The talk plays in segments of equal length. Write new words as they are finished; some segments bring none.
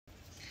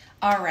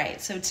All right,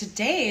 so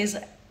today's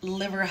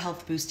liver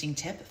health boosting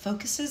tip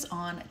focuses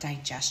on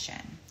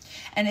digestion.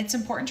 And it's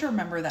important to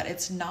remember that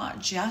it's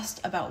not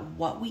just about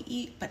what we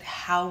eat, but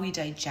how we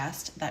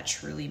digest that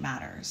truly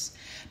matters.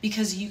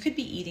 Because you could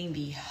be eating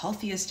the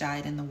healthiest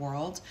diet in the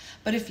world,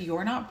 but if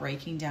you're not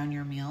breaking down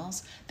your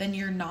meals, then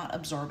you're not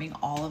absorbing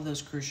all of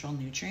those crucial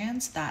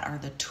nutrients that are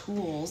the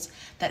tools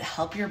that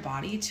help your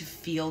body to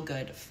feel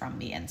good from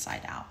the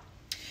inside out.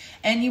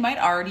 And you might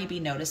already be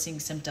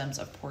noticing symptoms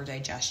of poor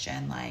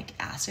digestion like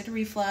acid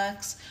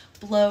reflux,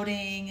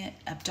 bloating,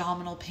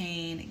 abdominal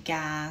pain,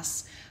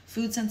 gas,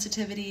 food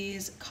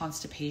sensitivities,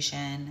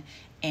 constipation,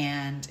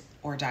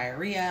 or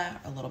diarrhea,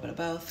 a little bit of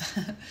both.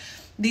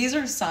 These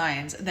are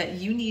signs that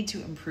you need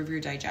to improve your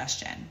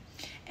digestion.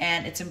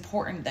 And it's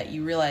important that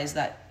you realize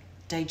that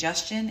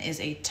digestion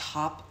is a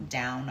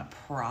top-down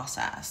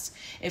process.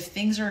 If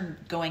things are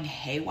going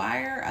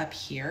haywire up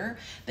here,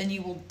 then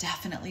you will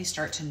definitely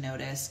start to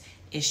notice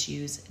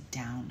issues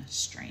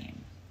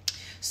downstream.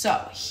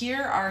 So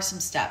here are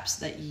some steps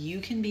that you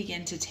can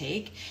begin to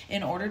take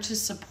in order to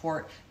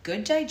support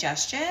good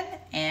digestion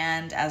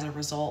and, as a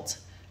result,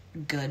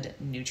 good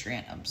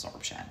nutrient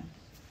absorption.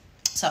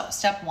 So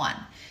step 1,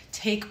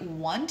 take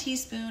 1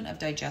 teaspoon of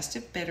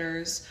digestive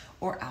bitters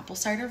or apple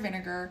cider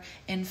vinegar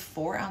in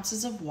 4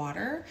 ounces of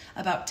water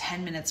about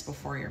 10 minutes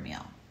before your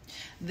meal.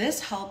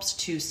 This helps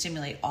to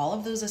stimulate all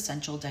of those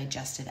essential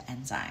digestive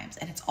enzymes,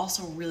 and it's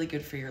also really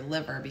good for your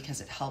liver because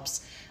it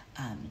helps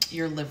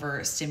your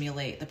liver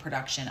stimulate the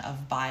production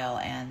of bile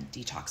and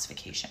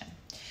detoxification.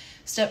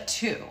 Step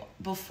 2,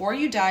 before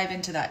you dive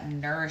into that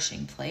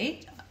nourishing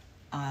plate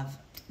of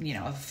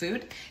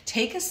food,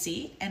 take a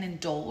seat and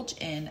indulge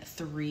in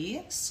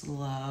 3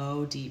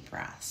 slow, deep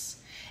breaths.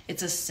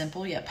 It's a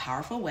simple yet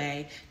powerful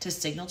way to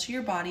signal to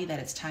your body that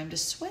it's time to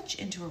switch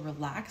into a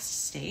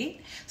relaxed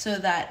state so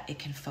that it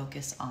can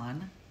focus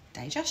on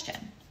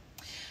digestion.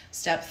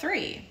 Step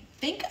 3,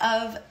 think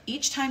of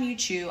each time you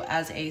chew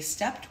as a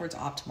step towards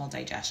optimal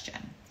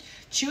digestion.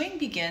 Chewing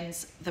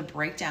begins the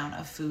breakdown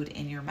of food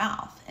in your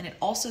mouth, and it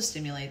also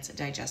stimulates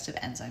digestive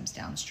enzymes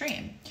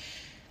downstream,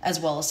 as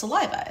well as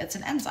saliva. It's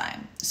an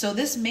enzyme. So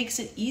this makes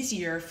it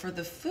easier for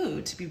the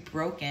food to be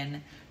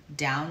broken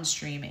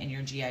downstream in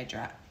your GI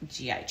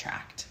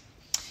tract.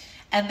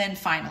 And then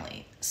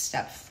finally,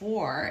 step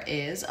 4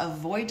 is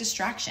avoid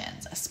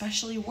distractions,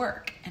 especially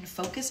work, and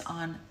focus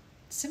on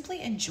simply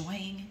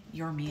enjoying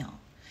your meal.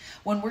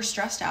 When we're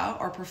stressed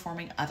out or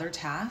performing other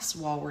tasks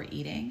while we're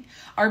eating,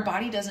 our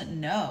body doesn't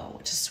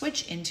know to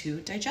switch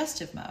into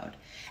digestive mode,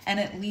 and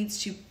it leads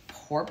to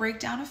poor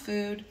breakdown of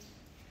food,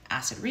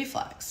 acid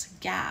reflux,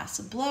 gas,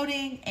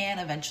 bloating, and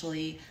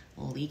eventually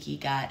leaky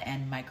gut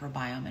and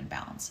microbiome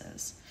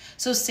imbalances.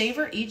 So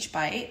savor each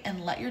bite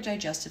and let your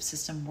digestive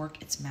system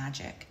work its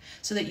magic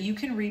so that you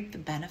can reap the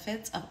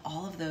benefits of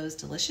all of those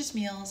delicious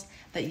meals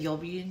that you'll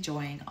be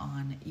enjoying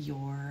on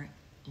your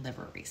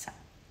liver reset.